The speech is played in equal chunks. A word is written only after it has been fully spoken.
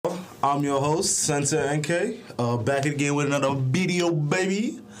I'm your host, Sensei NK, back again with another video,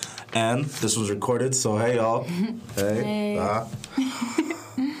 baby. And this was recorded, so hey, y'all. Hey.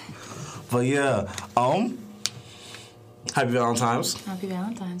 But yeah, happy Valentine's. Happy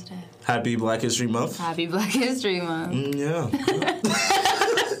Valentine's Day. Happy Black History Month. Happy Black History Month. Yeah.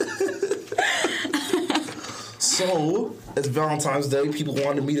 So, it's Valentine's Day. People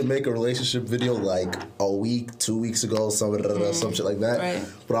wanted me to make a relationship video like a week, 2 weeks ago, some shit like that. Right.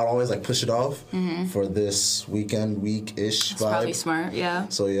 But I'd always like push it off for this weekend, week-ish vibe. That's probably smart, yeah.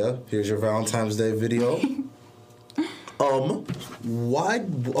 So yeah, here's your Valentine's Day video.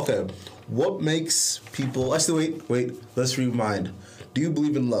 What makes people... Actually, wait, let's rewind. Do you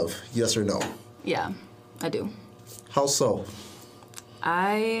believe in love? Yes or no? Yeah, I do. How so?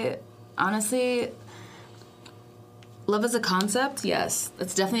 I honestly... Love as a concept, yes.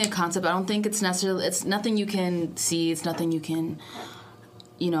 It's definitely a concept. I don't think it's necessarily... It's nothing you can see. It's nothing you can,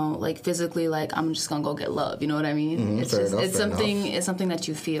 like physically, like, I'm just going to go get love. You know what I mean? It's something that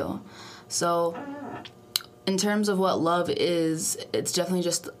you feel. So... In terms of what love is, it's definitely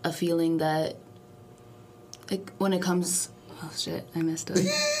just a feeling that, like, when it comes... Oh, shit, I messed up.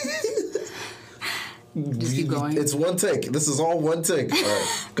 Just keep going. It's one take. This is all one take. All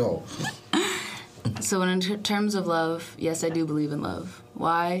right, go. So in terms of love, yes, I do believe in love.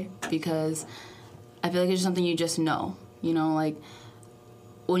 Why? Because I feel like it's something you just know. Like,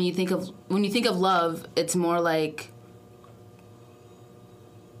 when you think of love, it's more like...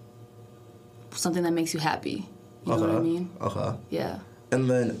 something that makes you happy. You know what I mean? Okay. Yeah. And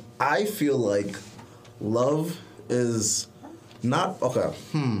then I feel like love is not... Okay.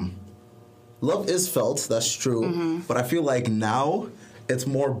 Love is felt, that's true. But I feel like now it's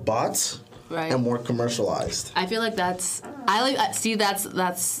more bought and more commercialized. I feel like that's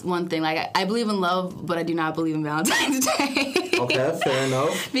one thing. Like, I believe in love, but I do not believe in Valentine's Day. Okay, fair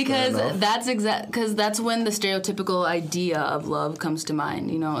enough. Because that's when the stereotypical idea of love comes to mind.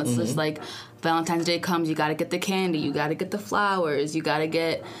 It's just like Valentine's Day comes, you got to get the candy, you got to get the flowers, you got to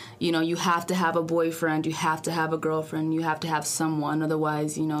get, you have to have a boyfriend, you have to have a girlfriend, you have to have someone,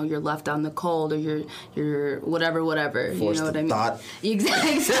 otherwise, you're left out in the cold, or you're whatever. Forced you know what I mean? Thought.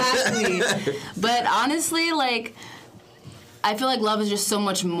 Exactly. But honestly, like, I feel like love is just so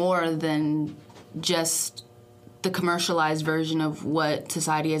much more than just the commercialized version of what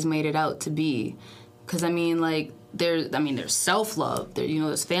society has made it out to be. Because, there's self-love,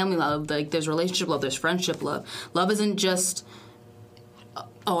 there's family love, like, there's relationship love, there's friendship love. Love isn't just,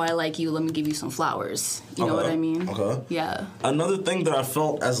 oh, I like you, let me give you some flowers. You know what I mean? Okay. Yeah. Another thing that I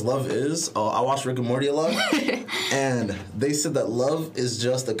felt as love is, I watched Rick and Morty a lot, and they said that love is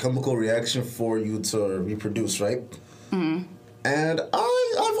just a chemical reaction for you to reproduce, right? Mm-hmm. And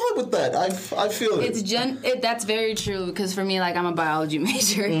I vibe with that. I feel it. That's very true, because for me, like, I'm a biology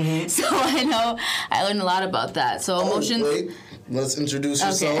major, so I learned a lot about that. So emotions... Wait, let's introduce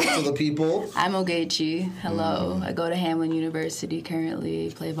yourself to the people. I'm Ogechi. Hello. I go to Hamlin University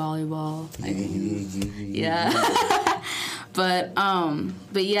currently, play volleyball. Yeah. But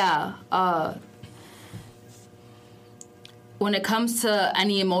yeah, when it comes to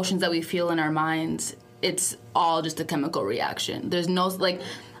any emotions that we feel in our minds, it's all just a chemical reaction. There's no, like,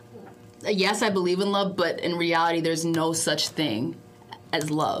 yes, I believe in love, but in reality, there's no such thing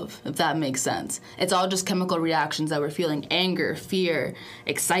as love, if that makes sense. It's all just chemical reactions that we're feeling. Anger, fear,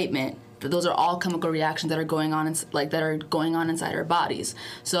 excitement. Those are all chemical reactions that are going on, inside our bodies.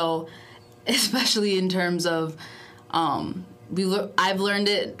 So, especially in terms of, I've learned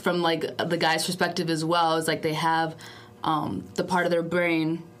it from, like, the guy's perspective as well. It's like they have the part of their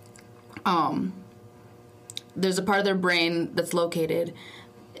brain. There's a part of their brain that's located,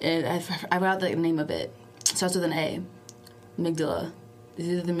 and I forgot the name of it. It starts with an A. Amygdala. It's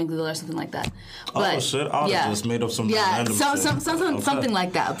either the amygdala or something like that. But, oh, shit. I just made up some random shit. Something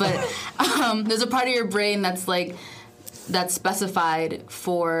like that. But there's a part of your brain that's specified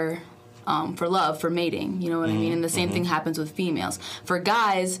for love, for mating. You know what I mean? And the same thing happens with females. For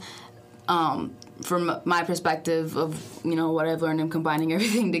guys... from my perspective of, what I've learned and combining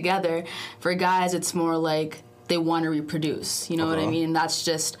everything together, for guys, it's more like they want to reproduce. You know what I mean? And that's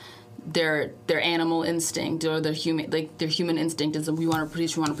just their animal instinct, or their human instinct is we want to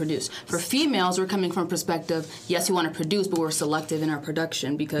produce. For females, we're coming from a perspective, yes, we want to produce, but we're selective in our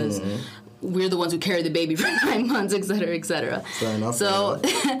production because we're the ones who carry the baby for 9 months, et cetera, et cetera. Fair enough. So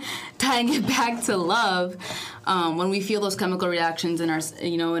tying it back to love, when we feel those chemical reactions in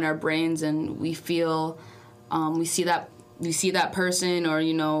our brains, and we feel, we see that person, or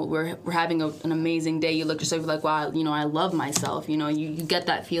we're having an amazing day. You look at yourself like, wow, I love myself. You get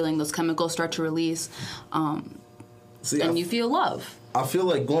that feeling. Those chemicals start to release. and you feel love. I feel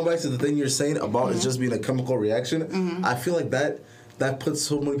like going back to the thing you're saying about it just being a chemical reaction, I feel like that puts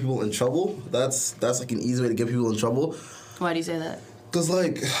so many people in trouble. That's like an easy way to get people in trouble. Why do you say that? Because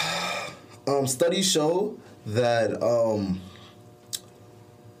like studies show that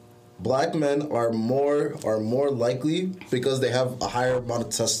black men are more likely because they have a higher amount of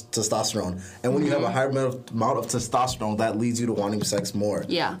testosterone, and when you have a higher amount of testosterone, that leads you to wanting sex more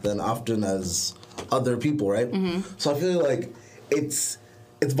than often as other people, right? So I feel like it's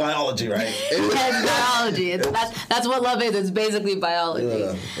biology, right? It's biology. That's what love is. It's basically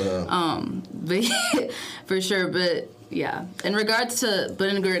biology. But for sure. But yeah, in regards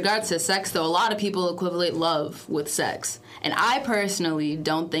to sex, though, a lot of people equivalent love with sex, and I personally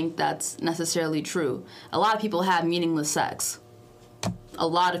don't think that's necessarily true. A lot of people have meaningless sex. A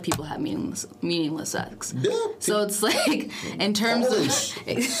lot of people have meaningless sex. Yeah. So it's like, in terms of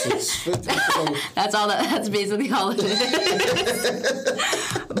that's basically all it is.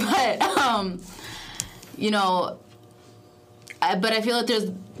 But you know, but I feel like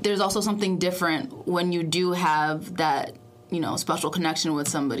there's also something different when you do have that, you know, special connection with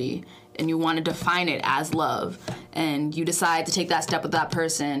somebody and you want to define it as love and you decide to take that step with that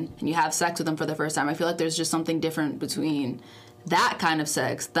person and you have sex with them for the first time. I feel like there's just something different between that kind of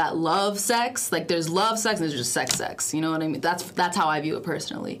sex, that love sex. Like, there's love sex and there's just sex. You know what I mean? That's how I view it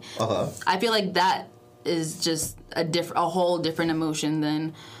personally. I feel like that is just a whole different emotion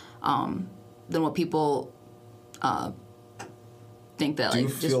than what people think that like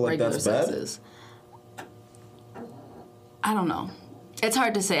just regular sex is. I don't know. It's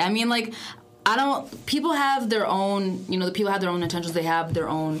hard to say. I mean, like, people have their own, you know, the people have their own intentions. They have their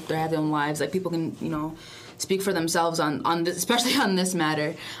own lives. Like, people can, you know, speak for themselves on this, especially on this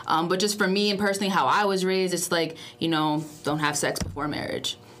matter. But just for me and personally, how I was raised, it's like, you know, don't have sex before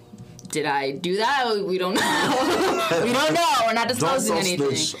marriage. Did I do that? We don't know. We don't know. We're not disclosing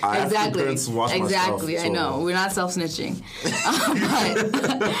anything. Exactly. Exactly. I know. We're not self-snitching.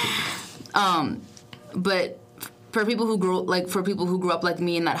 But for people who grew up like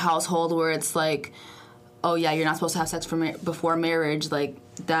me in that household where it's like, oh yeah, you're not supposed to have sex before marriage. Like,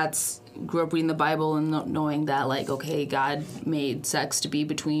 grew up reading the Bible and knowing that, like, okay, God made sex to be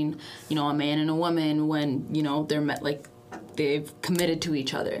between, you know, a man and a woman when, you know, they've committed to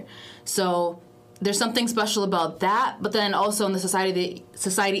each other. So there's something special about that. But then also in the society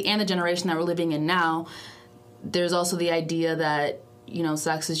and the generation that we're living in now, there's also the idea that, you know,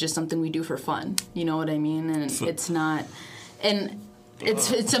 sex is just something we do for fun. You know what I mean? And it's not. And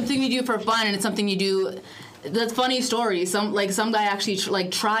it's something you do for fun, and it's something you do. That's funny story. Some guy actually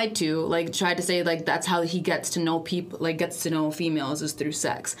tried to say like that's how he gets to know people, like gets to know females is through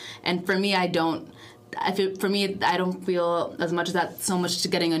sex. And for me, I don't feel as much as that so much to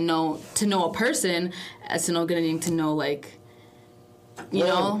getting to know a person as to getting to know, like, you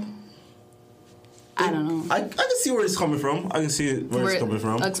know. I don't know. I can see where it's coming from.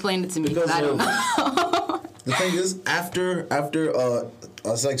 Explain it to me, because I don't know. The thing is, after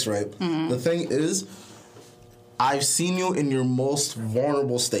sex, right? Mm-hmm. The thing is, I've seen you in your most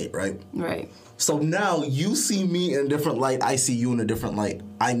vulnerable state, right? Right. So now you see me in a different light. I see you in a different light.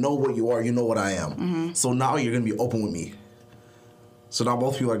 I know what you are. You know what I am. Mm-hmm. So now you're going to be open with me. So now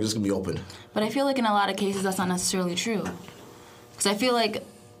both people are just going to be open. But I feel like in a lot of cases that's not necessarily true. Because I feel like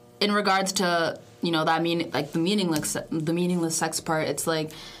in regards to, you know, the meaningless sex part, it's like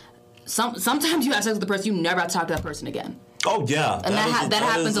sometimes you have sex with the person, you never have to talk to that person again. Oh yeah, and that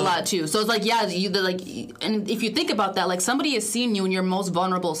happens a lot too. So it's like, yeah, and if you think about that, like, somebody has seen you in your most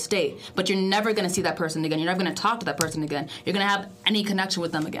vulnerable state, but you're never gonna see that person again. You're never gonna talk to that person again. You're gonna have any connection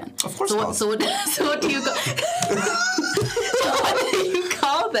with them again. Of course not. So what do you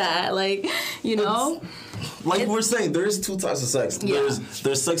call that? Like, you know. Like we're saying, there's two types of sex. Yeah.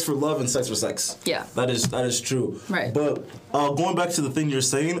 There's sex for love and sex for sex. Yeah. That is true. Right. But going back to the thing you're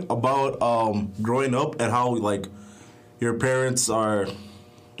saying about growing up and how, like, your parents are,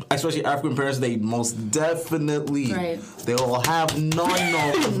 especially African parents, they most definitely, they will have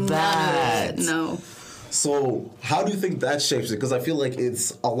none of that. No. So how do you think that shapes it? Because I feel like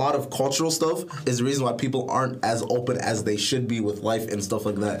it's a lot of cultural stuff is the reason why people aren't as open as they should be with life and stuff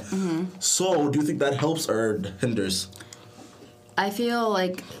like that. Mm-hmm. So do you think that helps or hinders? I feel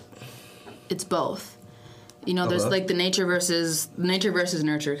like it's both. You know, there's like the nature versus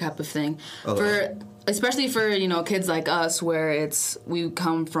nurture type of thing. Especially for, you know, kids like us, where we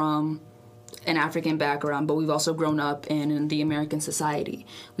come from an African background, but we've also grown up in the American society.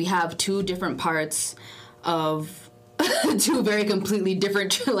 We have two different parts of two very completely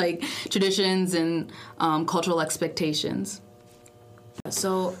different like traditions and cultural expectations.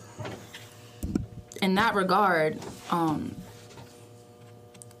 So in that regard,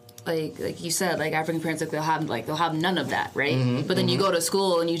 like you said, like African parents, they'll have none of that, right? Mm-hmm, but then you go to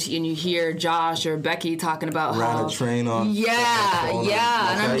school and you hear Josh or Becky talking about how a train on.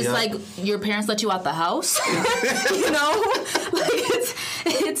 Yeah, and I'm just like, your parents let you out the house, you know? Like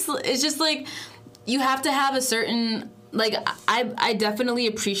it's just like you have to have a certain like I definitely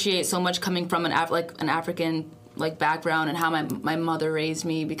appreciate so much coming from an African like background and how my mother raised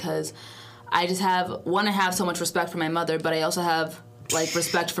me, because I just have so much respect for my mother, but I also have like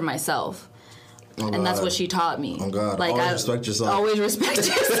respect for myself. And that's what she taught me. Oh God! Like, always respect yourself. Always respect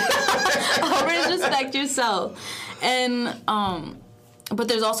yourself. Always respect yourself. And but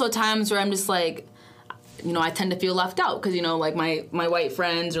there's also times where I'm just like, you know, I tend to feel left out because, you know, like my white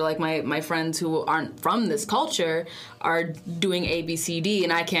friends or like my friends who aren't from this culture are doing A, B, C, D,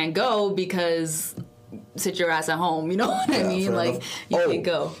 and I can't go because sit your ass at home. You know what I mean? Like enough. You can't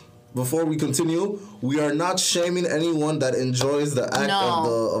go. Before we continue, we are not shaming anyone that enjoys the act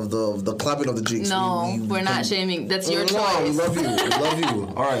of the clapping of the cheeks. No, we're not shaming. That's your choice. No, we love you. We love you.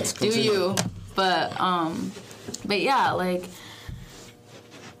 All right, continue. Do you? But yeah, like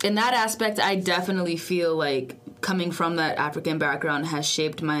in that aspect, I definitely feel like coming from that African background has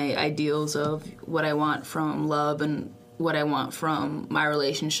shaped my ideals of what I want from love and what I want from my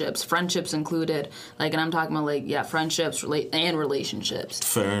relationships, friendships included. Like, and I'm talking about like, yeah, friendships and relationships.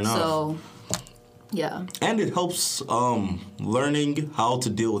 Fair enough. So, yeah. And it helps learning how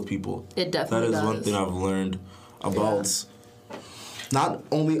to deal with people. It definitely does. That is one thing I've learned about not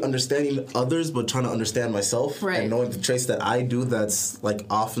only understanding others, but trying to understand myself and knowing the traits that I do that's like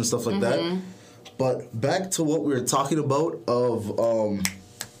off and stuff like that. But back to what we were talking about of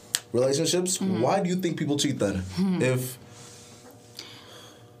relationships, why do you think people cheat then? If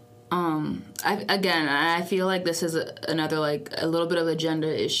I feel like this is another like a little bit of a gender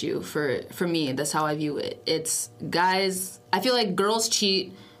issue for me. That's how I view it. It's guys. I feel like girls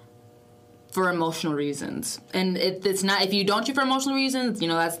cheat for emotional reasons, and it's not. If you don't cheat for emotional reasons, you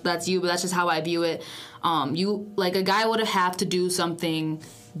know that's you. But that's just how I view it. You like a guy would have to do something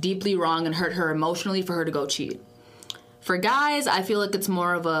deeply wrong and hurt her emotionally for her to go cheat. For guys, I feel like it's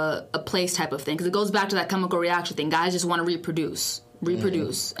more of a place type of thing, because it goes back to that chemical reaction thing. Guys just want to reproduce.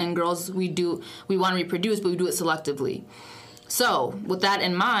 And girls, we want to reproduce, but we do it selectively. So, with that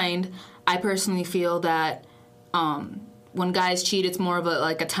in mind, I personally feel that when guys cheat, it's more of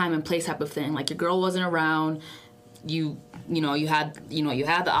a time and place type of thing. Like, your girl wasn't around, you had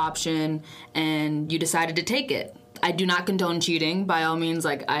the option, and you decided to take it. I do not condone cheating by all means.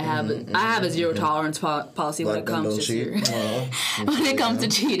 Like I have a zero tolerance policy when it comes to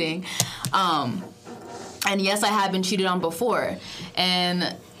cheating. And yes, I have been cheated on before,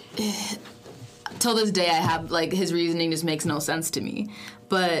 and till this day, I have like his reasoning just makes no sense to me.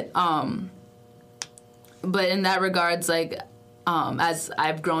 But in that regards, like as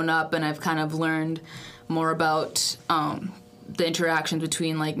I've grown up and I've kind of learned more about the interactions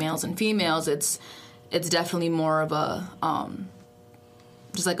between like males and females, it's definitely more of a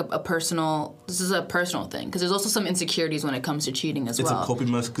just like a personal. This is a personal thing, because there's also some insecurities when it comes to cheating as well. It's a coping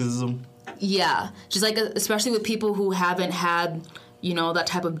mechanism. Yeah, just like especially with people who haven't had that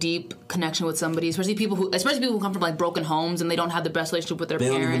type of deep connection with somebody, especially people who come from like broken homes and they don't have the best relationship with their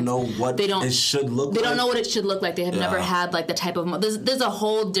parents. They don't even know what it should look like. They don't know what it should look like. They have never had like the type of there's a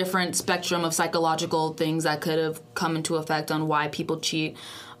whole different spectrum of psychological things that could have come into effect on why people cheat.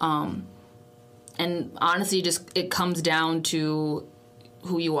 And honestly, just it comes down to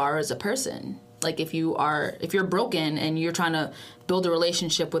who you are as a person. Like if you're broken and you're trying to build a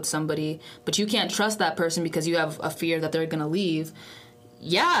relationship with somebody, but you can't trust that person because you have a fear that they're gonna leave,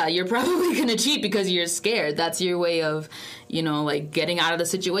 you're probably gonna cheat because you're scared. That's your way of, like getting out of the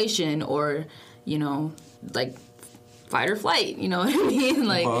situation, or, like fight or flight. You know what I mean?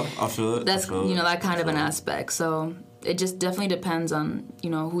 Like I feel it. That's that kind of an aspect. So it just definitely depends on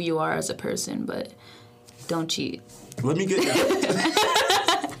who you are as a person, but don't cheat. Let me get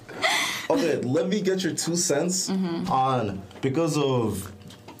let me get your 2 cents on, because of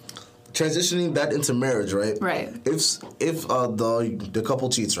transitioning that into marriage, right? Right. If the couple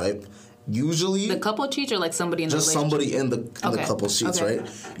cheats, right? Usually the couple cheats, or like somebody in the relationship? Somebody in the couple cheats, right?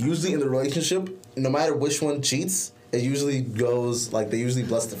 Usually in the relationship, no matter which one cheats, it usually goes like they usually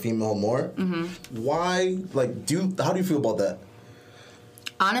bless the female more. Why? Like, how do you feel about that?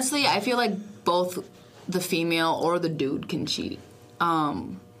 Honestly, I feel like both the female or the dude can cheat.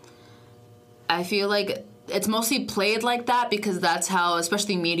 I feel like it's mostly played like that because that's how,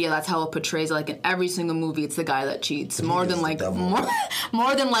 especially media, that's how it portrays. Like in every single movie, it's the guy that cheats. More than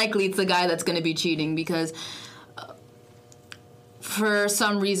likely, it's the guy that's going to be cheating, because for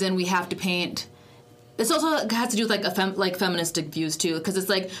some reason we have to paint This also has to do with like feministic views too, because it's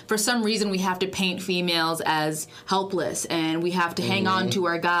like for some reason we have to paint females as helpless and we have to hang on to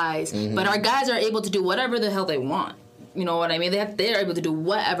our guys, but our guys are able to do whatever the hell they want. You know what I mean? They're able to do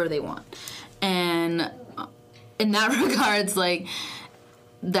whatever they want, and in that regards, like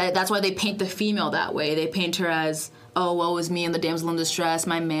that's why they paint the female that way. They paint her as, oh, woe is me and the damsel in distress.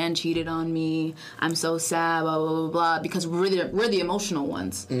 My man cheated on me. I'm so sad. Blah blah blah blah. Because we're the emotional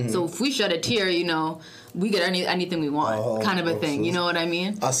ones. So if we shed a tear, you know, we get anything we want, kind of a thing. You know what I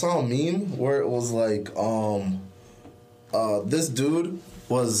mean? I saw a meme where it was like, this dude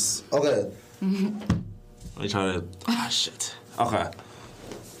was okay. Let me try to. Ah, shit. Okay.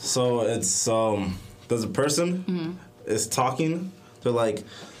 So it's there's a person is talking. They're like,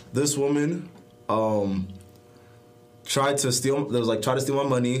 this woman tried to steal my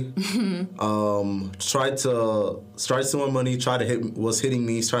money. Tried to steal my money. Was hitting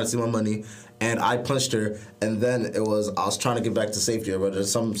me. Tried to steal my money, and I punched her. And then I was trying to get back to safety or whatever,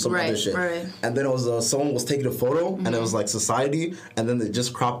 some other shit. Right. And then it was someone was taking a photo, and it was like society, and then they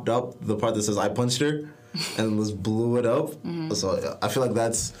just cropped up the part that says I punched her. And blew it up. So yeah, I feel like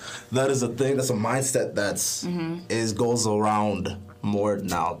that is a thing. That's a mindset that's goes around more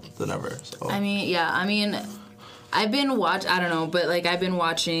now than ever. So. I mean, I've been watching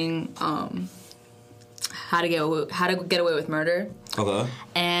How to Get Away with Murder. Okay.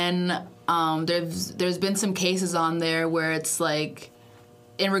 And there's been some cases on there where it's like,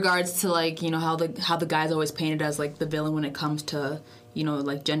 in regards to like, you know, how the guy's always painted as like the villain when it comes to, you know,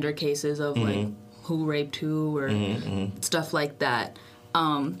 like gender cases of like who raped who or stuff like that.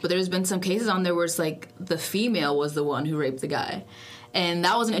 But there's been some cases on there where it's like the female was the one who raped the guy. And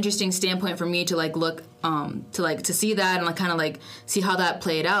that was an interesting standpoint for me to like look to see that and like kind of like see how that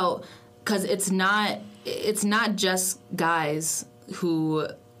played out, because it's not just guys who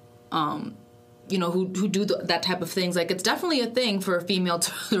you know, who do that type of things. Like, it's definitely a thing for a female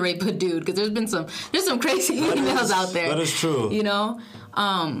to rape a dude, because there's some crazy females out there. That is true. You know,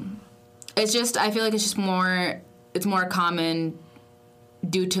 it's just, I feel like it's more common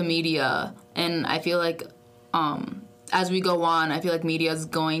due to media, and I feel like as we go on, I feel like media is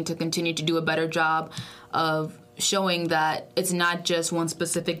going to continue to do a better job of showing that it's not just one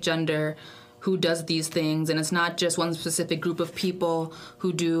specific gender who does these things, and it's not just one specific group of people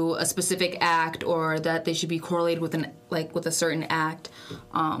who do a specific act, or that they should be correlated with a certain act.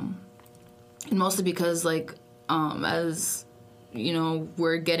 And mostly because as you know,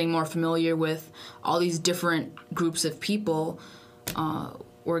 we're getting more familiar with all these different groups of people,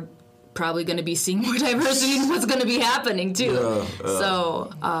 we're probably going to be seeing more diversity in what's going to be happening too.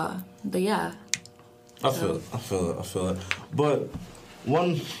 So, but yeah. I feel it. But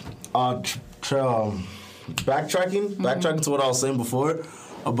one, backtracking to what I was saying before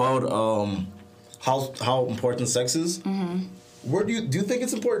about how important sex is. Where do you think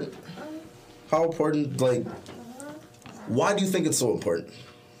it's important? How important? Like, why do you think it's so important?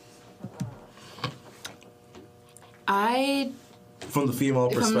 From the female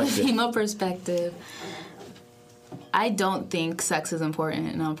perspective, I don't think sex is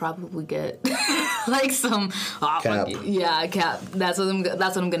important, and I'll probably get like some cap. Cap. That's what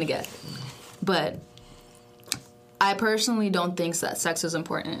I'm gonna get. But I personally don't think that sex is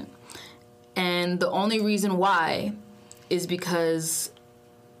important, and the only reason why is because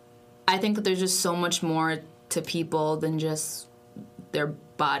I think that there's just so much more to people than just their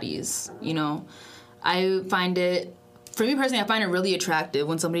bodies. You know, for me personally, I find it really attractive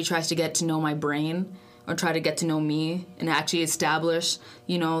when somebody tries to get to know my brain or try to get to know me and actually establish,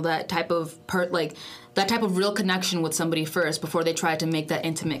 you know, that type of real connection with somebody first before they try to make that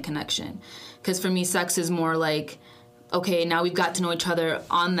intimate connection. Because for me, sex is more like, okay, now we've got to know each other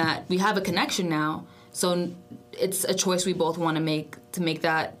on that. We have a connection now, so it's a choice we both want to make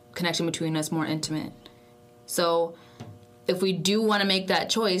that connection between us more intimate. So if we do want to make that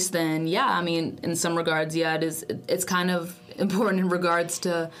choice, then yeah, I mean, in some regards, yeah, it's kind of important in regards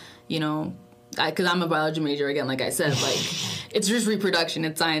to, you know, because I'm a biology major again, like I said, like it's just reproduction,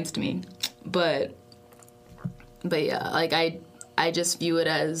 it's science to me. But yeah, like I just view it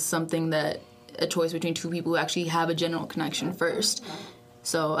as something that a choice between two people who actually have a general connection first.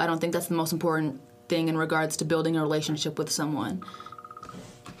 So I don't think that's the most important thing in regards to building a relationship with someone.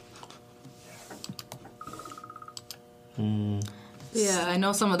 Yeah, I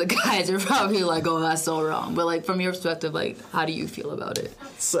know some of the guys are probably like, oh, that's so wrong. But like, from your perspective, like, how do you feel about it?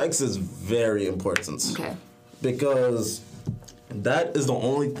 Sex is very important. Okay. Because that is the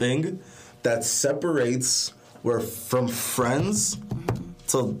only thing that separates from friends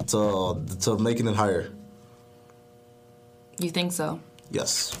to making it higher. You think so?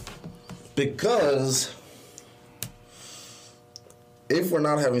 Yes. Because if we're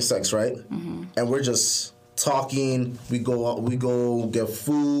not having sex, right, and we're just talking, we go get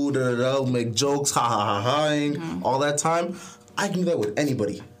food, make jokes, all that time, I can do that with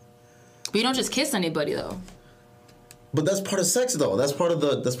anybody. But you don't just kiss anybody, though. But that's part of sex, though. That's part of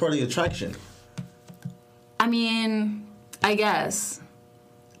the attraction. I mean, I guess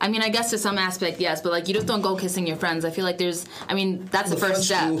to some aspect, yes. But, like, you just don't go kissing your friends. I feel like that's the first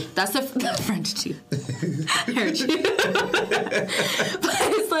step. That's the French too. I heard you. But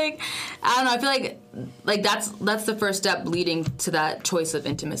it's like, I don't know. I feel like that's the first step leading to that choice of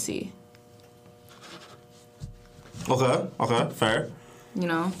intimacy. Okay, fair. You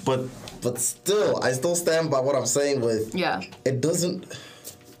know? But still, I still stand by what I'm saying with... Yeah. It doesn't...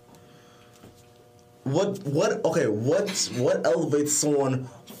 What elevates someone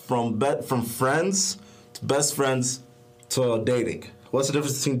from friends to best friends to dating? What's the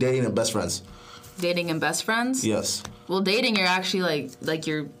difference between dating and best friends? Dating and best friends? Yes. Well, dating, you're actually like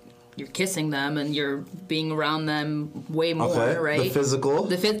you're kissing them and you're being around them way more, right? The physical.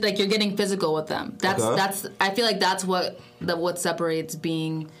 Like you're getting physical with them. That's I feel like that's what separates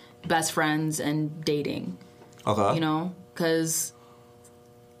being best friends and dating. Okay. You know,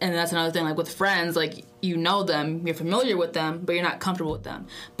 and that's another thing. Like with friends, like you know them, you're familiar with them, but you're not comfortable with them.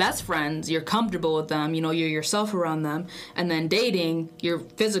 Best friends, you're comfortable with them. You know, you're yourself around them. And then dating, you're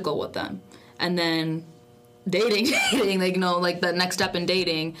physical with them. And then dating, like, you know, like the next step in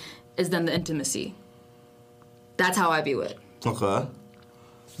dating is then the intimacy. That's how I view it. Okay.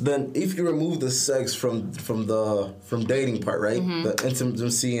 Then if you remove the sex from dating part, right? The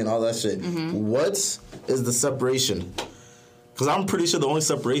intimacy and all that shit, what is the separation? Because I'm pretty sure the only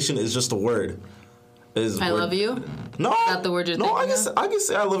separation is just a word. Love you? No. Is that the word you're thinking of? I can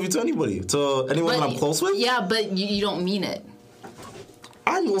say I love you to anybody. To anyone that I'm close with? Yeah, but you don't mean it.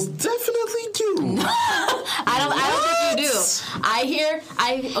 I most definitely do. I don't think you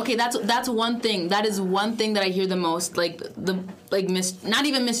do. That's one thing. That is one thing that I hear the most, not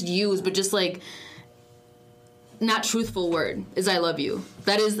even misused, but just like not truthful word is I love you.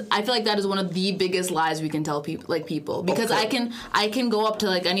 I feel like that is one of the biggest lies we can tell people because okay. I can go up to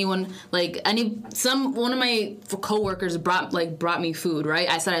like anyone, like one of my coworkers brought me food, right?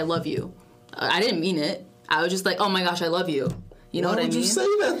 I said I love you. I didn't mean it. I was just like, oh my gosh, I love you. You know what I mean? Why would you say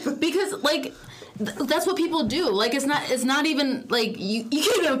that? Because like that's what people do. Like it's not even like you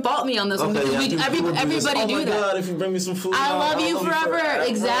can't even fault me on this one. Everybody do that. Oh my God, if you bring me some food, I love you forever.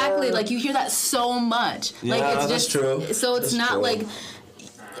 Exactly. Like you hear that so much. Yeah, like it's that's just true. So it's not true. Like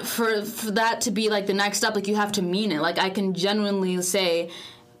for that to be like the next step, like you have to mean it. Like I can genuinely say,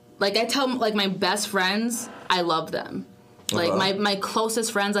 like I tell like my best friends, I love them. Like my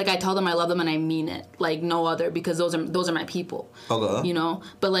closest friends, like I tell them I love them and I mean it, like no other, because those are my people. Okay. You know,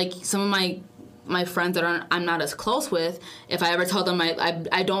 but like some of my friends that I'm not as close with, if I ever tell them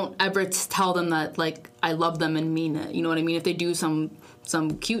I don't ever tell them that like I love them and mean it. You know what I mean? If they do some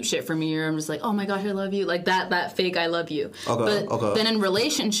cute shit for me, or I'm just like, oh my gosh, I love you, like that fake I love you. But then in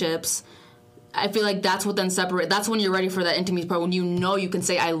relationships, I feel like that's what then separate. That's when you're ready for that intimacy part, when you know you can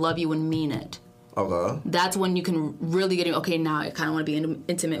say I love you and mean it. Okay. That's when you can really get okay, now I kind of want to be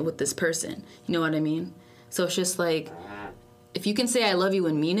intimate with this person. You know what I mean? So it's just like, if you can say I love you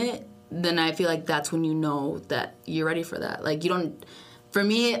and mean it, then I feel like that's when you know that you're ready for that. Like you don't, for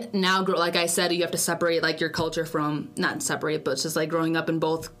me now, like I said, you have to separate like your culture from, not separate, but it's just like growing up in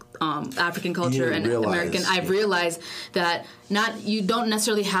both African culture and American. I've realized that you don't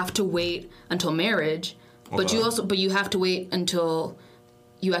necessarily have to wait until marriage, but you have to wait until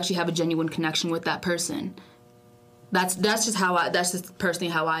you actually have a genuine connection with that person. That's just personally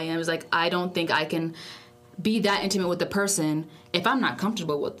how I am. Is like I don't think I can be that intimate with the person if I'm not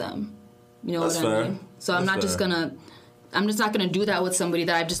comfortable with them. You know what I mean? So I'm not just not gonna do that with somebody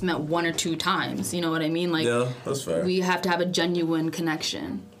that I've just met one or two times. You know what I mean? Like yeah, that's fair. We have to have a genuine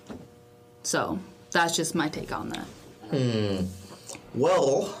connection. So that's just my take on that.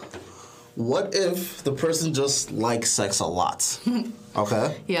 Well, what if the person just likes sex a lot?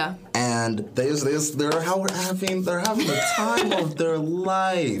 Okay. Yeah. And they're having the time of their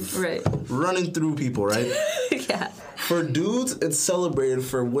life. Right. Running through people, right? Yeah. For dudes, it's celebrated.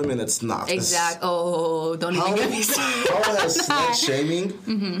 For women, it's not. Exactly. Oh, don't even get me started. How has slut shaming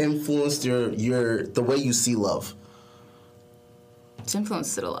influenced the way you see love? It's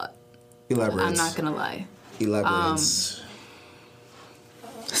influenced it a lot. Elaborate. I'm not gonna lie. Elaborate.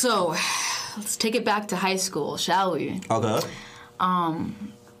 So, let's take it back to high school, shall we? Okay.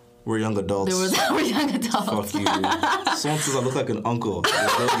 We're young adults. We're young adults. Fuck you. Someone says I look like an uncle.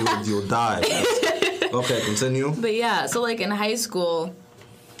 You'll die. Okay, continue. But yeah, so like in high school,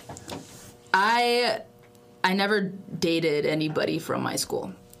 I never dated anybody from my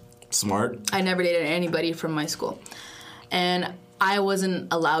school. Smart. I never dated anybody from my school. And I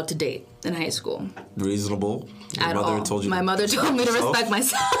wasn't allowed to date in high school. Reasonable. Your mother all. told you. My mother told me to respect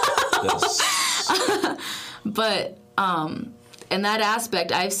myself. Yes. But in that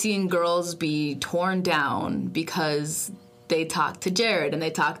aspect, I've seen girls be torn down because they talked to Jared and they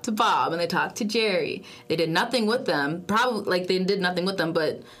talked to Bob and they talked to Jerry. They did nothing with them. Probably like they did nothing with them,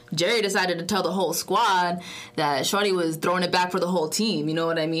 but Jerry decided to tell the whole squad that Shorty was throwing it back for the whole team. You know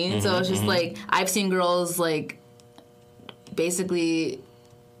what I mean? So it's just like I've seen girls like basically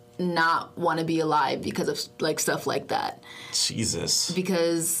not want to be alive because of like stuff like that. Jesus.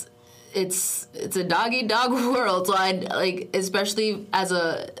 Because it's a dog eat dog world. So I like, especially as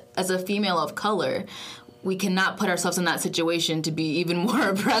a female of color, we cannot put ourselves in that situation to be even more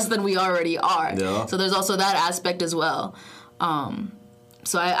oppressed than we already are. Yeah. So there's also that aspect as well.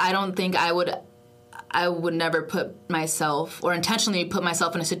 So I don't think I would never put myself or intentionally put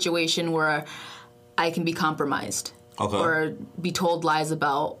myself in a situation where I can be compromised. Okay. Or be told lies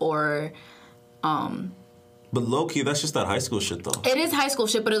about, or But low key, that's just that high school shit though. it is high school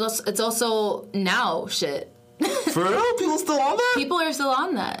shit, but it's also now shit. For real? People still on that? People are still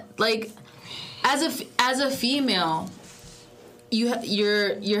on that. Like, as a female,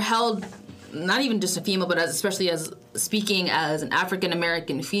 you're held, not even just a female, but especially as speaking as an African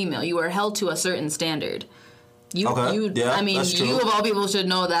American female, you are held to a certain standard. Okay. Yeah, I mean, that's true. you of all people should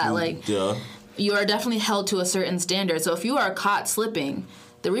know that. Like, Yeah. you are definitely held to a certain standard. So if you are caught slipping,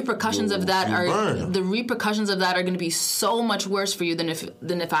 the repercussions of that are going to be so much worse for you than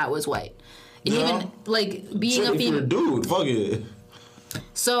if I was white. And even like being a female, dude, fuck it.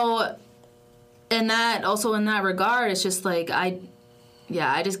 So in that regard, it's just like I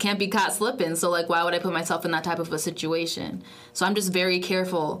just can't be caught slipping. So like, why would I put myself in that type of a situation? So I'm just very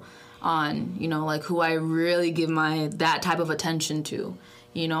careful on, like who I really give that type of attention to.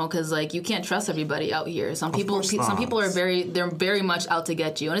 Because like you can't trust everybody out here. Some people are very much out to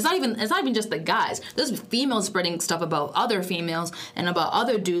get you, and it's not even just the guys. There's females spreading stuff about other females and about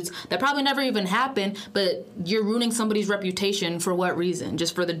other dudes that probably never even happened. But you're ruining somebody's reputation for what reason?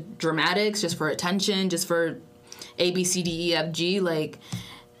 Just for the dramatics? Just for attention? Just for A, B, C, D, E, F, G? Like,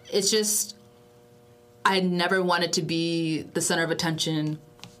 it's just I never wanted to be the center of attention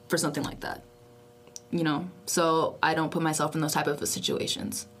for something like that. So I don't put myself in those type of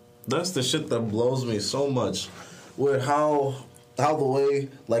situations. That's the shit that blows me so much. With how the way,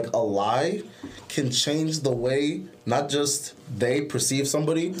 like, a lie can change the way, not just they perceive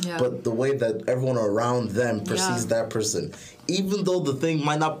somebody, but the way that everyone around them perceives that person. Even though the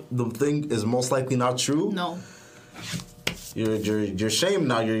thing is most likely not true. No. You're shamed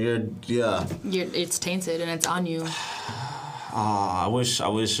now. It's tainted and it's on you. I wish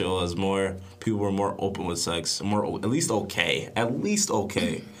it was more. People were more open with sex, at least okay.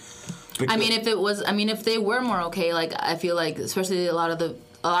 Because if they were more okay, like I feel like, especially a lot of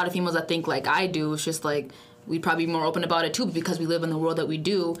females that think like I do, it's just like we'd probably be more open about it too. But because we live in the world that we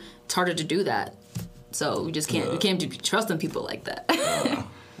do, it's harder to do that. So we just can't. We can't be trusting people like that.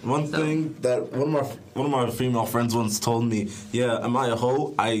 One thing that one of my female friends once told me, am I a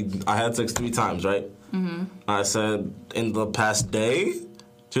hoe? I had sex 3 times, right? Mm-hmm. I said, in the past day?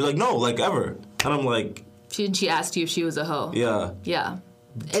 She was like, no, like ever. And I'm like... She asked you if she was a hoe. Yeah. Yeah.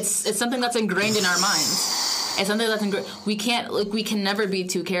 It's something that's ingrained in our minds. It's something that's ingrained. We can never be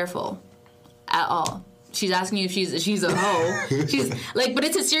too careful at all. She's asking you if she's a hoe. She's like, but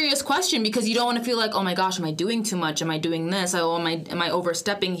it's a serious question because you don't want to feel like, oh my gosh, am I doing too much? Am I doing this? Oh, am I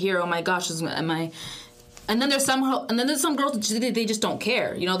overstepping here? Oh my gosh, am I... And then there's some girls they just don't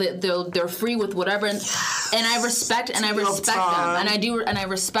care. They're free with whatever, and I respect them, and I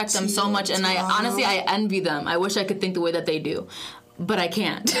respect them so much, and I honestly envy them. I wish I could think the way that they do, but I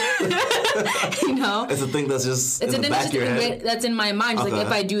can't. It's a thing that's just in the back of your head. That's in my mind. Okay. Like,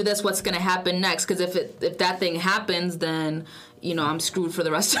 if I do this, what's gonna happen next? Because if that thing happens, then I'm screwed for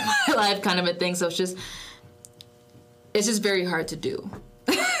the rest of my life, kind of a thing. So it's just very hard to do.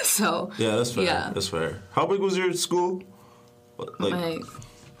 So yeah, that's fair. Yeah. That's fair. How big was your school? Like,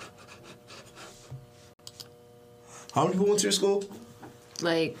 how many people went to your school?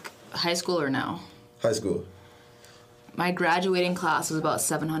 Like high school or now? High school. My graduating class was about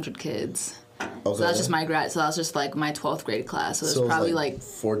 700 kids. Okay. So that's just my grad. So that's just like my 12th grade class. So it's probably like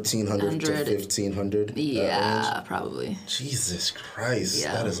 1,400 to 1,500. Yeah, probably. Jesus Christ,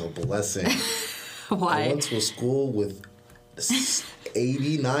 that is a blessing. Why? I went to a school with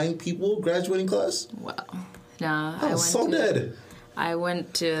 89 people graduating class. Wow. Nah, I was so dead. I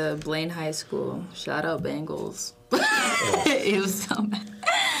went to Blaine High School. Shout out Bengals. It was so bad.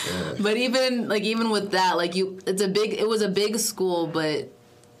 But even with that, like it was a big school, but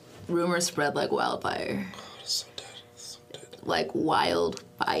rumors spread like wildfire. So dead. Like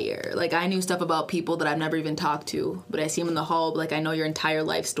wildfire. Like I knew stuff about people that I've never even talked to, but I see them in the hall. Like I know your entire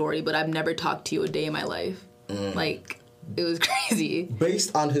life story, but I've never talked to you a day in my life. Like it was crazy.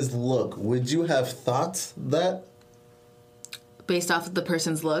 Based on his look, would you have thought that? Based off of the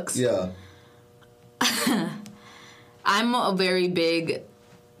person's looks? Yeah. I'm a very big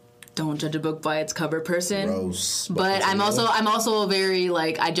don't judge a book by its cover person. Gross. But I'm also a very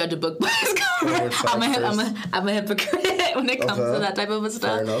like I judge a book by its cover. I'm a hypocrite when it comes to that type of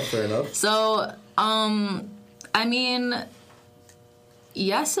stuff. Fair enough. So, I mean,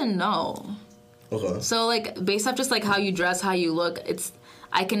 yes and no. Okay. So like based off just like how you dress, how you look,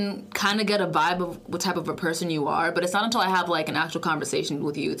 I can kind of get a vibe of what type of a person you are, but it's not until I have like an actual conversation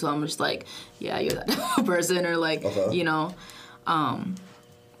with you, so I'm just like, yeah, you're that type of person, or like, you know,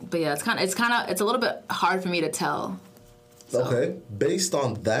 but yeah, it's a little bit hard for me to tell. So. Okay, based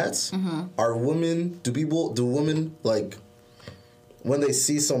on that, do women like when they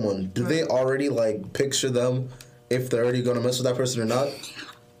see someone, do they already like picture them if they're already gonna mess with that person or not?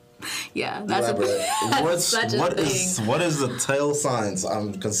 Yeah, that's such a thing. What is the tell signs?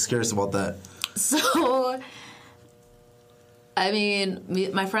 I'm curious about that. So, I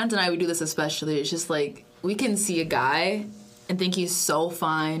mean, my friends and I, we do this especially. It's just like we can see a guy and think he's so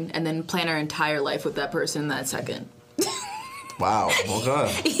fine, and then plan our entire life with that person that second. Wow.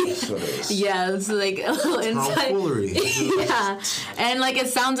 Okay. Yeah, it's like a little insight. Yeah, and like it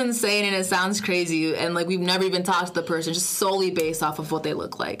sounds insane and it sounds crazy, and like we've never even talked to the person, just solely based off of what they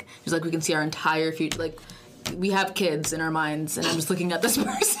look like. Just like we can see our entire future. Like we have kids in our minds, and I'm just looking at this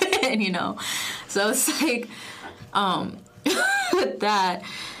person, you know. So it's like, with that,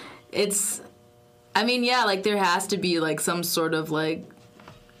 it's. I mean, yeah, like there has to be like some sort of like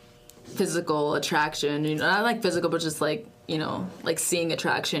physical attraction. You know, not like physical, but just like. You know, like seeing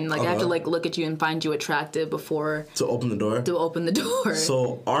attraction. Like I have to like look at you and find you attractive before to open the door.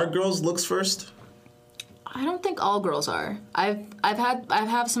 So are girls looks first? I don't think all girls are. I've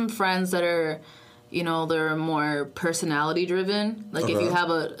had some friends that are, you know, they're more personality driven. Like if you have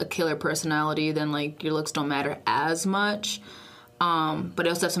a killer personality, then like your looks don't matter as much. But I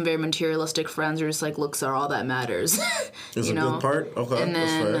also have some very materialistic friends who are just like looks are all that matters. Is a good part. Okay, and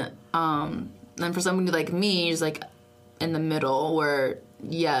then then for somebody like me, it's like. In the middle where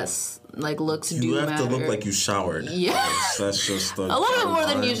yes like looks do matter. You have to look like you showered. Yeah. That's just a little bit more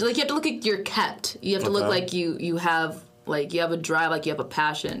than usual. Like you have to look like you're kept. You have to look like you have like you have a drive, like you have a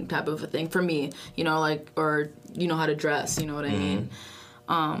passion type of a thing for me, you know, like or you know how to dress, you know what I mean.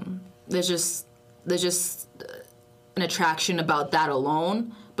 There's just an attraction about that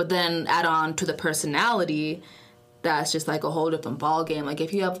alone, but then add on to the personality. That's just like a whole different ball game. Like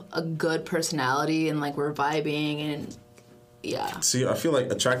if you have a good personality and like we're vibing and yeah. See, I feel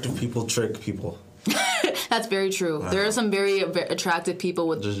like attractive people trick people. That's very true. There are some very attractive people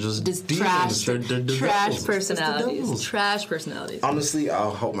with just trash personalities. Trash personalities. Honestly, I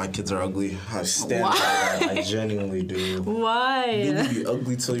hope my kids are ugly. I stand by that. I genuinely do. Why? You need to be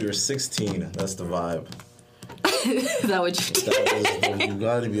ugly till you're 16. That's the vibe. Is that what you did? You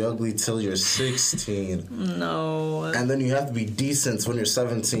gotta be ugly till you're 16. No. And then you have to be decent when you're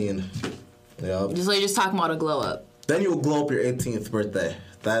 17. Yep. So you're just talking about a glow up. Then you'll glow up your 18th birthday.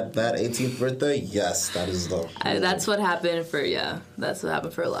 That 18th birthday, yes, that is the. That's what happened for That's what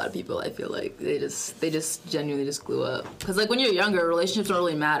happened for a lot of people. I feel like they just genuinely just glue up. Because like when you're younger, relationships don't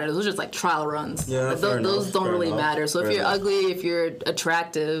really matter. Those are just like trial runs. Yeah, like, those don't really matter. So if you're ugly, if you're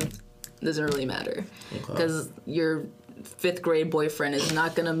attractive, it doesn't really matter. Because your 5th grade boyfriend is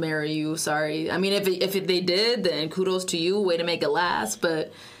not gonna marry you. Sorry. I mean, if they did, then kudos to you. Way to make it last.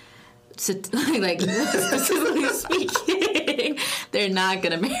 But. Like specifically speaking, they're not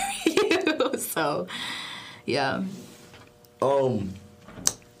gonna marry you. So, yeah. In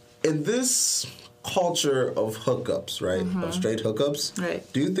this culture of hookups, right? Of straight hookups, right?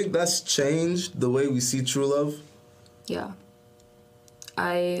 Do you think that's changed the way we see true love? Yeah.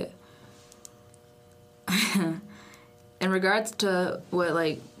 In regards to what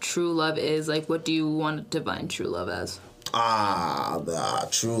like true love is, like, what do you want to define true love as?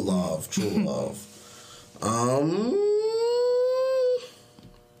 True love.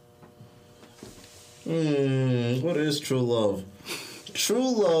 What is true love? True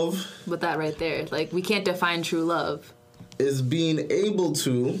love. With that right there, like, we can't define true love. Is being able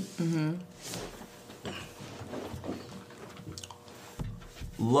to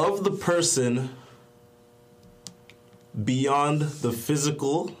love the person beyond the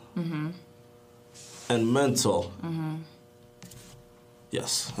physical and mental.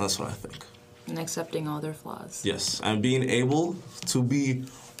 Yes, that's what I think. And accepting all their flaws. Yes, and being able to be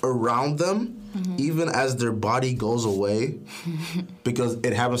around them even as their body goes away, because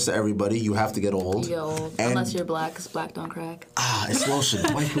it happens to everybody. You have to get old. You get old. Unless you're black, because black don't crack. It's lotion.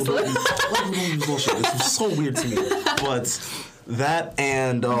 White people don't use lotion. It's so weird to me. But that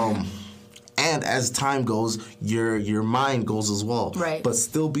and as time goes, your mind goes as well. Right. But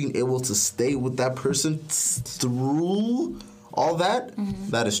still being able to stay with that person through all that,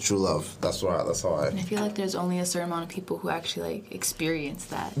 that is true love. That's how I. And I feel like there's only a certain amount of people who actually like experience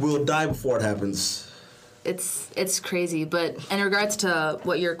that. We'll die before it happens. It's crazy, but in regards to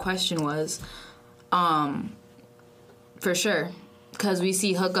what your question was, for sure, because we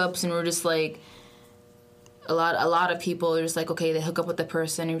see hookups and we're just like, a lot of people are just like, okay, they hook up with the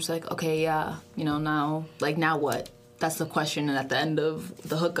person, and you're just like, okay, yeah, now what? That's the question, and at the end of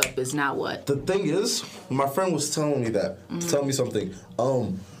the hookup is now what? The thing is, my friend was telling me telling me something.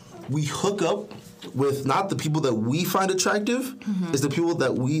 We hook up with not the people that we find attractive, it's the people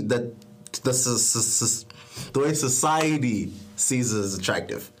that the way society sees as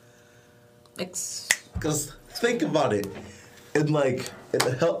attractive. Because think about it. In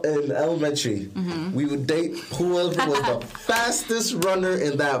elementary, we would date whoever was the fastest runner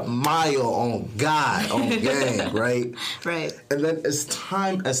in that mile on gang, right? Right. And then as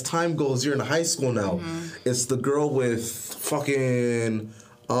time goes, you're in high school now. It's the girl with fucking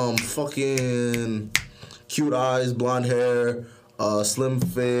cute eyes, blonde hair, slim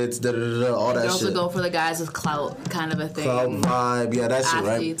fits, all that Girls shit. would go for the guys with clout, kind of a thing. Clout vibe, yeah, that's it,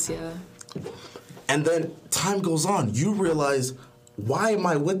 right? Athletes, yeah. And then time goes on. You realize, why am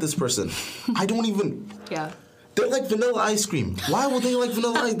I with this person? I don't even... Yeah. They're like vanilla ice cream. Why would they like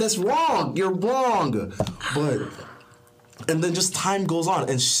vanilla ice? That's wrong. You're wrong. And then just time goes on,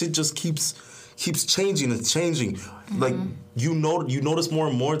 and shit just keeps changing and changing. Like, you notice more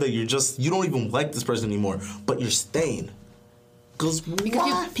and more that you don't even like this person anymore, but you're staying. Because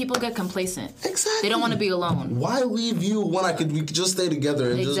people get complacent. Exactly. They don't want to be alone. Why leave you when we could just stay together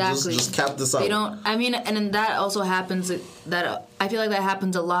and just cap this out? They don't. I mean, and then that also happens. I feel like that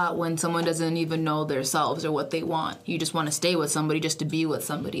happens a lot when someone doesn't even know themselves or what they want. You just want to stay with somebody just to be with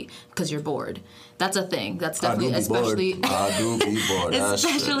somebody because you're bored. That's a thing. That's definitely especially. I do be bored.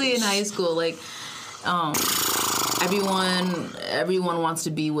 Especially in high school, like. Everyone wants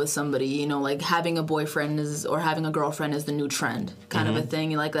to be with somebody, like having a boyfriend or having a girlfriend is the new trend kind of a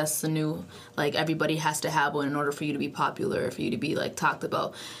thing. Like that's the new, like everybody has to have one in order for you to be popular, for you to be like talked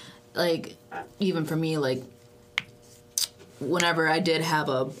about. Like even for me, like whenever I did have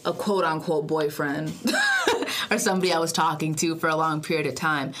a quote unquote boyfriend or somebody I was talking to for a long period of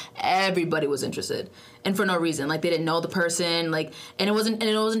time, everybody was interested. And for no reason. Like they didn't know the person, like, and it wasn't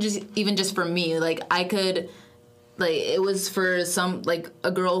just for me. Like I could, like it was for some, like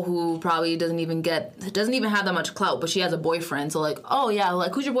a girl who probably doesn't even have that much clout, but she has a boyfriend. So like, oh yeah,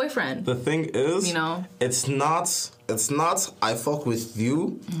 like who's your boyfriend? The thing is, it's not I fuck with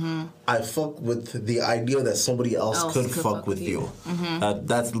you. I fuck with the idea that somebody else could fuck with you.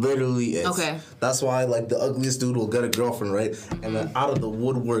 That's literally it. Okay. That's why like the ugliest dude will get a girlfriend, right? And then out of the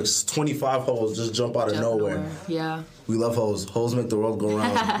woodworks, 25 hoes just jump out of nowhere. Yeah. We love hoes. Hoes make the world go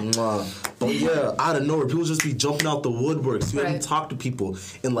round. But yeah, out of nowhere, people just be jumping out the woodworks. You haven't talked to people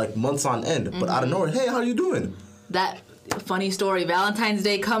in like months on end. But out of nowhere, hey, how you doing? That funny story. Valentine's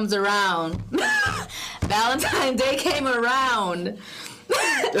Day comes around. Valentine's Day came around.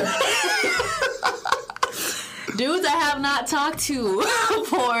 Dudes I have not talked to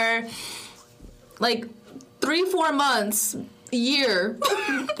for like 3-4 months, a year.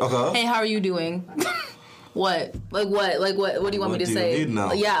 Okay. Hey, how are you doing? What? Like what? Like what do you want me to say? You need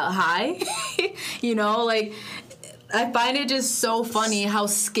now? Yeah, hi. Like I find it just so funny how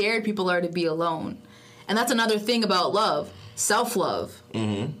scared people are to be alone. And that's another thing about love. Self-love.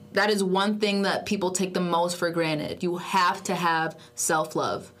 That is one thing that people take the most for granted. You have to have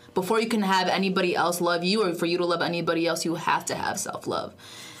self-love. Before you can have anybody else love you, or for you to love anybody else, you have to have self-love.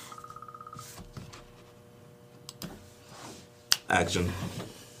 Action.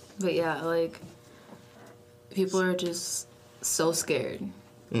 But yeah, like, people are just so scared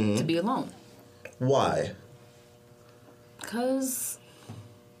to be alone. Why? Because,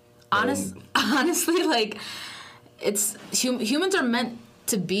 honestly, like, it's humans are meant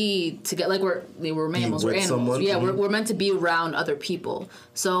to be together. Like we're mammals, we're animals. Someone? Yeah, we're meant to be around other people.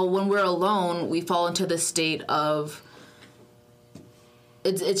 So when we're alone, we fall into this state of.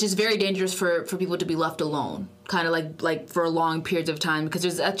 It's just very dangerous for people to be left alone, kind of like for long periods of time, because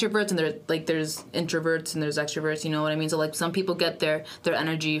there's extroverts and there's introverts and there's extroverts. You know what I mean? So like some people get their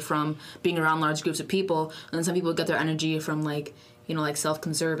energy from being around large groups of people, and then some people get their energy from like like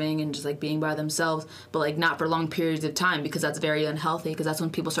self-conserving and just like being by themselves, but like not for long periods of time, because that's very unhealthy, because that's when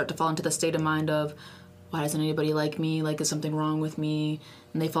people start to fall into the state of mind of, why doesn't anybody like me? Like, is something wrong with me?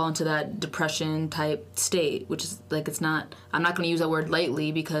 And they fall into that depression type state, which is like, it's not, I'm not going to use that word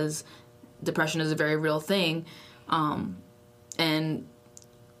lightly, because depression is a very real thing. But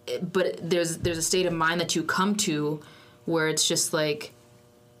there's a state of mind that you come to where it's just like,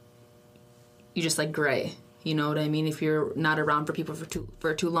 you're just like gray. You know what I mean? If you're not around for people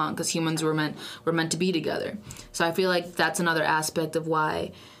for too long, because humans were meant to be together. So I feel like that's another aspect of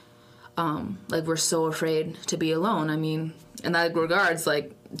why, like, we're so afraid to be alone. I mean, in that regards,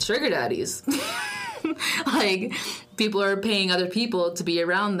 like, sugar daddies. Like, people are paying other people to be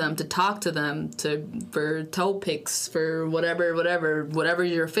around them, to talk to them, for toe pics, for whatever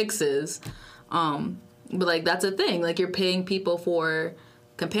your fix is. But like, that's a thing. Like, you're paying people for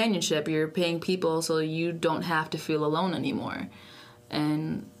companionship. You're paying people so you don't have to feel alone anymore,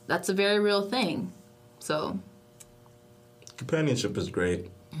 and that's a very real thing. So, companionship is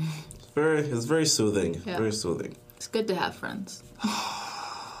great. It's very soothing. Yeah. Very soothing. It's good to have friends.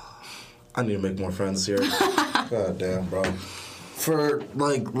 I need to make more friends here. God damn, bro. For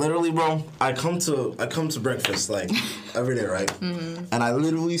like, literally, bro, I come to breakfast like every day, right? Mm-hmm. And I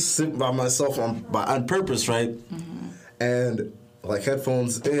literally sit by myself on purpose, right? Mm-hmm. And like,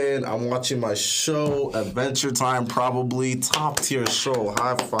 headphones in, I'm watching my show, Adventure Time, probably top tier show,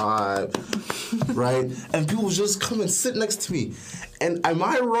 high five, right? And people just come and sit next to me. And am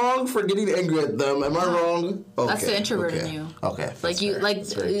I wrong for getting angry at them? Am I wrong? Okay, that's the introvert in you. Okay. Like, you, like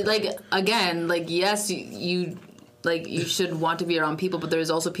again, like, yes, you like, you should want to be around people, but there's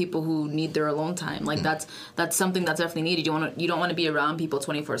also people who need their alone time. Like, that's something that's definitely needed. You don't want to be around people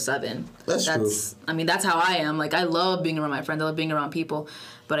 24/7. That's true. I mean, that's how I am. Like, I love being around my friends. I love being around people,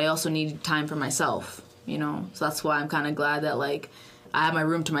 but I also need time for myself. You know, so that's why I'm kind of glad that, like, I have my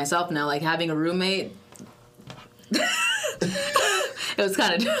room to myself now. Like, having a roommate. It was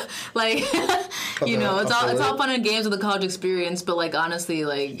kind of like, you know, it's all fun and games with the college experience, but like, honestly,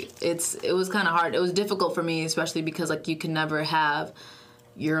 like, it was kind of hard. It was difficult for me, especially because, like, you can never have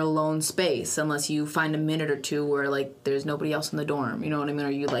your alone space unless you find a minute or two where, like, there's nobody else in the dorm. You know what I mean? Or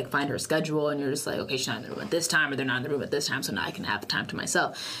you, like, find her schedule and you're just like, okay, she's not in the room at this time, or they're not in the room at this time, so now I can have time to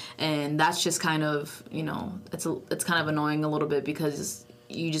myself. And that's just kind of, you know, it's kind of annoying a little bit, because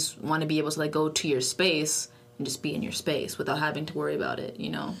you just want to be able to, like, go to your space and just be in your space without having to worry about it,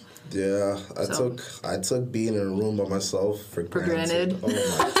 you know? Yeah, I took being in a room by myself for granted. Oh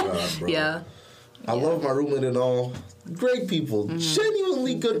my God, bro. Yeah. I love my roommate and all. Great people. Mm-hmm.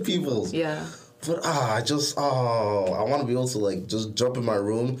 Genuinely good people. Yeah. But I want to be able to, like, just jump in my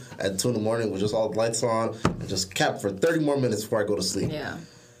room at 2 a.m. with just all the lights on and just cap for 30 more minutes before I go to sleep. Yeah.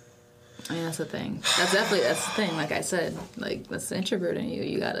 I mean, that's the thing. That's the thing. Like I said, like, that's the introvert in you.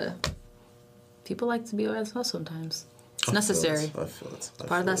 You gotta... People like to be by themselves sometimes. It's necessary. I feel it.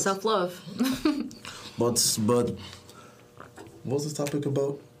 Part of that self-love. But what was the topic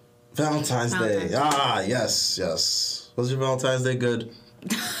about? Valentine's Day. Yes. Was your Valentine's Day good?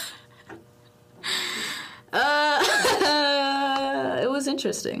 It was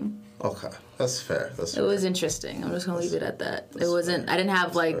interesting. Okay, that's fair. It was interesting. I'm just gonna leave it at that. It wasn't. Fair. I didn't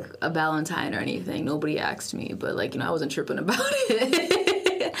have like a Valentine or anything. Nobody asked me, but, like, you know, I wasn't tripping about it.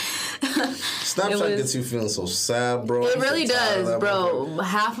 Snapchat gets you feeling so sad, bro. It really does, bro.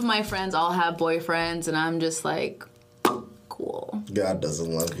 Half of my friends all have boyfriends, and I'm just like, cool. God doesn't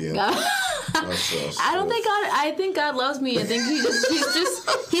love you. I don't think God. I think God loves me. I think he's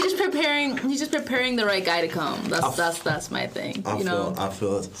just preparing the right guy to come. That's my thing. I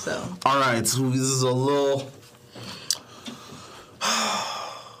feel it. So. All right, so this is a little.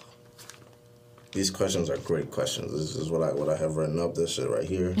 These questions are great questions. This is what I have written up. This shit right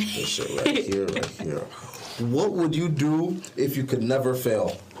here. This shit right here. Right here. What would you do if you could never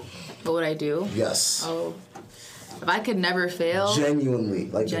fail? What would I do? Yes. Oh. If I could never fail... Genuinely.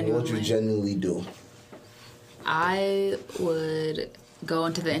 Like, what would you genuinely do? I would go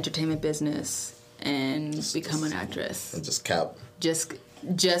into the entertainment business and become an actress. And just cap. Just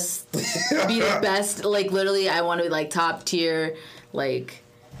be the best. Like, literally, I want to be, like, top tier, like...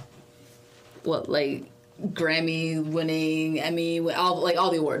 Grammy winning, Emmy, all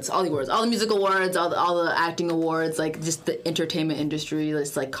the awards, all the music awards, all the acting awards, like, just the entertainment industry.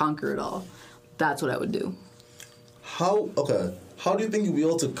 Let's, like, conquer it all. That's what I would do. How do you think you'll be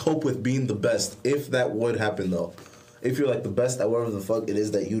able to cope with being the best if that would happen, though? If you're, like, the best at whatever the fuck it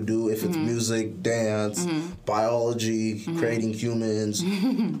is that you do, if it's music, dance, biology, creating humans,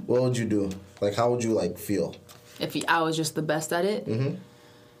 what would you do? Like, how would you, like, feel? If I was just the best at it?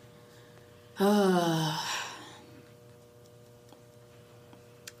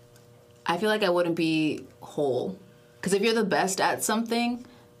 I feel like I wouldn't be whole. Because if you're the best at something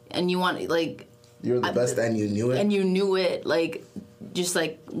and you want, like... You're the best and you knew it? And you knew it, like, just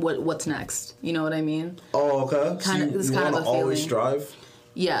like, what's next? You know what I mean? Oh, okay. You want to always strive?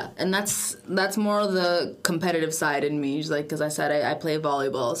 Yeah, and that's more the competitive side in me. Like, because I said I play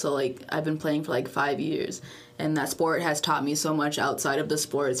volleyball, so, like, I've been playing for, like, 5 years. And that sport has taught me so much outside of the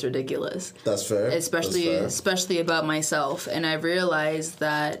sport. It's ridiculous. That's fair. Especially about myself. And I realized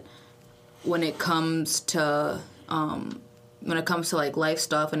that when it comes to like life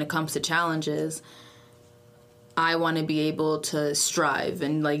stuff, when it comes to challenges, I want to be able to strive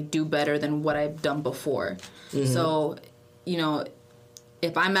and like do better than what I've done before. Mm-hmm. So, you know,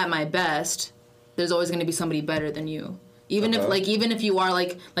 if I'm at my best, there's always going to be somebody better than you. Even if you are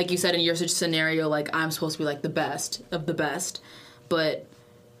like you said in your scenario, like I'm supposed to be like the best of the best, but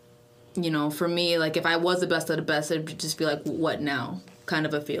you know, for me, like if I was the best of the best, it'd just be like, what now? Kind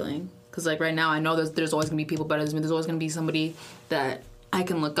of a feeling. Because like right now, I know there's always gonna be people better than me. There's always gonna be somebody that I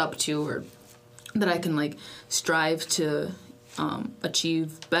can look up to or that I can like strive to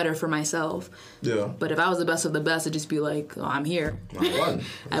achieve better for myself. Yeah. But if I was the best of the best, it'd just be like, oh, I'm here. I won.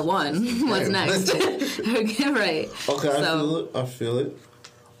 I won. What's next? Okay, right. Okay, I feel it.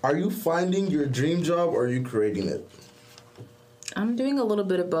 Are you finding your dream job or are you creating it? I'm doing a little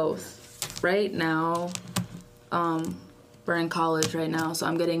bit of both. Right now, we're in college right now, so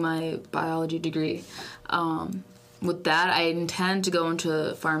I'm getting my biology degree. With that, I intend to go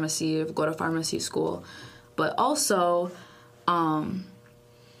into pharmacy, go to pharmacy school. But also...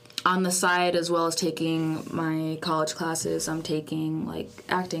 on the side, as well as taking my college classes, I'm taking like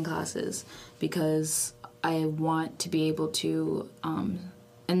acting classes because I want to be able to,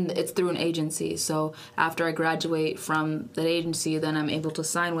 and it's through an agency. So after I graduate from that agency, then I'm able to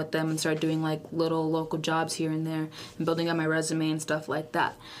sign with them and start doing like little local jobs here and there and building up my resume and stuff like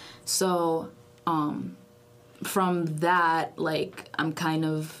that. So from that, like I'm kind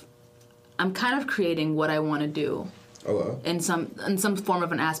of creating what I want to do. Okay. In some form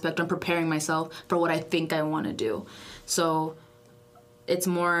of an aspect. I'm preparing myself for what I think I want to do. So it's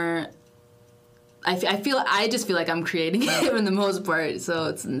more... I just feel like I'm creating it for the most part. So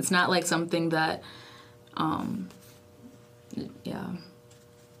it's not like something that... yeah.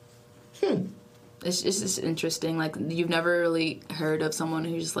 It's just interesting. Like, you've never really heard of someone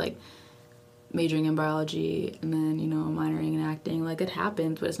who's just, like, majoring in biology and then, you know, minoring in acting. Like, it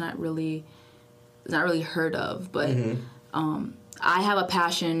happens, but it's not really heard of. But I have a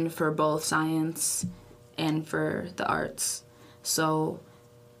passion for both science and for the arts. So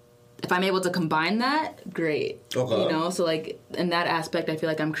if I'm able to combine that, great. Okay. You know, so, like, in that aspect, I feel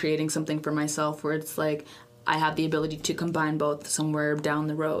like I'm creating something for myself where it's, like, I have the ability to combine both somewhere down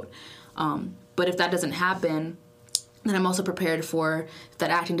the road. But if that doesn't happen, then I'm also prepared for if that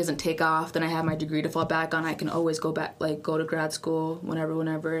acting doesn't take off, then I have my degree to fall back on. I can always go back, like, go to grad school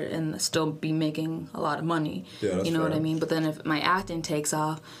whenever, and still be making a lot of money. Yeah, that's you know fair. what I mean? But then if my acting takes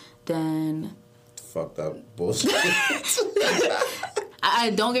off, then... Fuck that bullshit.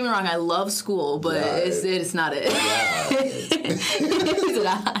 I don't get me wrong, I love school, but it's not it.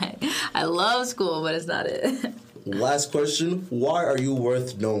 I love school, but it's not it. Last question. Why are you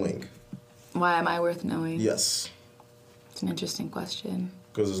worth knowing? Why am I worth knowing? Yes. It's an interesting question.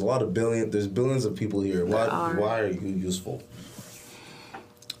 Because there's billions of people here. Why are you useful?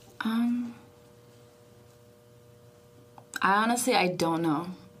 I honestly, I don't know.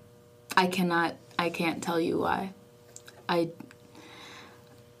 I can't tell you why. I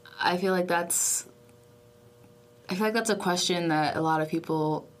feel like that's a question that a lot of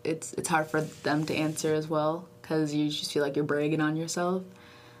people, it's hard for them to answer as well, because you just feel like you're bragging on yourself.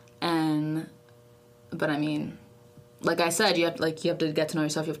 But I mean, like I said, you have to get to know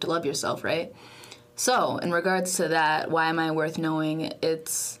yourself, you have to love yourself, right? So, in regards to that, why am I worth knowing?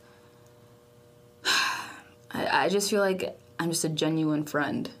 It's, I just feel like I'm just a genuine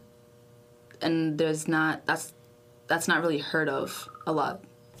friend. And that's not really heard of a lot.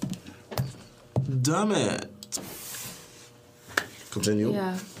 Damn it. Continue.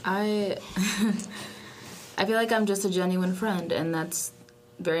 Yeah, I feel like I'm just a genuine friend, and that's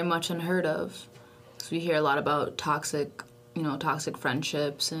very much unheard of. So we hear a lot about toxic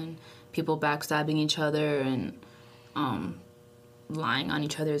friendships and people backstabbing each other and lying on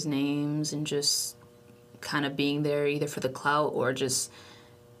each other's names and just kind of being there either for the clout or just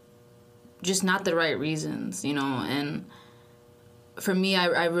not the right reasons, you know. And for me,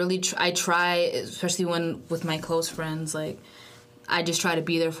 I really try, especially with my close friends, like, I just try to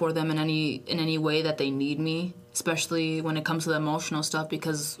be there for them in any way that they need me, especially when it comes to the emotional stuff,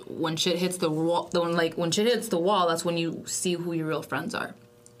 because when shit hits the wall, that's when you see who your real friends are.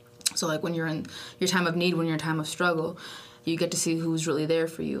 So like when you're in your time of need, when you're in time of struggle, you get to see who's really there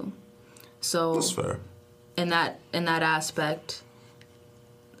for you. So That's fair. In that aspect,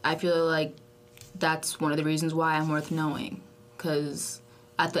 I feel like that's one of the reasons why I'm worth knowing. Because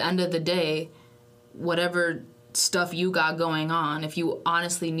at the end of the day, whatever stuff you got going on, if you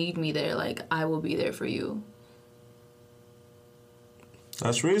honestly need me there, like, I will be there for you.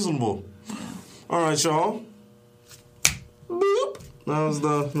 That's reasonable. All right, y'all. Boop. That was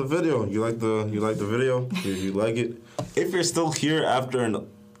the video. You like the video? You like it? If you're still here after an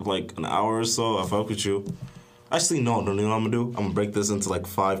hour or so, I fuck with you. Actually, no. You know what I'm gonna do? I'm gonna break this into like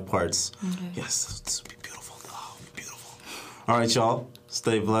 5 parts. Okay. Yes, this will be beautiful. Oh, it'll be beautiful. All right, y'all.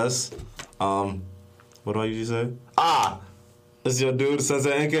 Stay blessed. What do I usually say? This is your dude,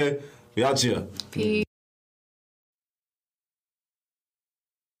 Sensei NK. We out here. Peace.